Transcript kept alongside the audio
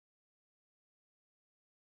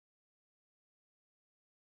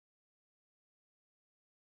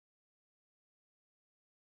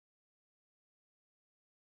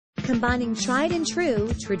Combining tried and true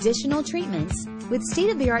traditional treatments with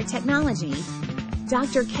state-of-the-art technology,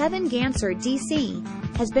 Dr. Kevin Gansert, DC,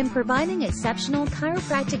 has been providing exceptional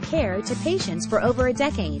chiropractic care to patients for over a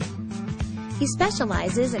decade. He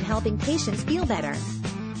specializes in helping patients feel better,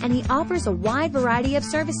 and he offers a wide variety of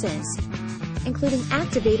services, including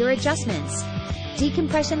activator adjustments,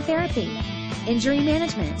 decompression therapy, injury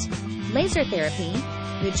management, laser therapy,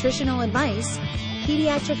 nutritional advice,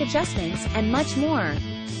 pediatric adjustments, and much more.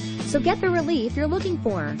 So get the relief you're looking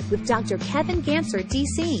for with Dr. Kevin Gansert,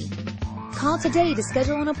 DC. Call today to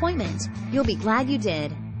schedule an appointment. You'll be glad you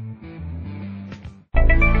did.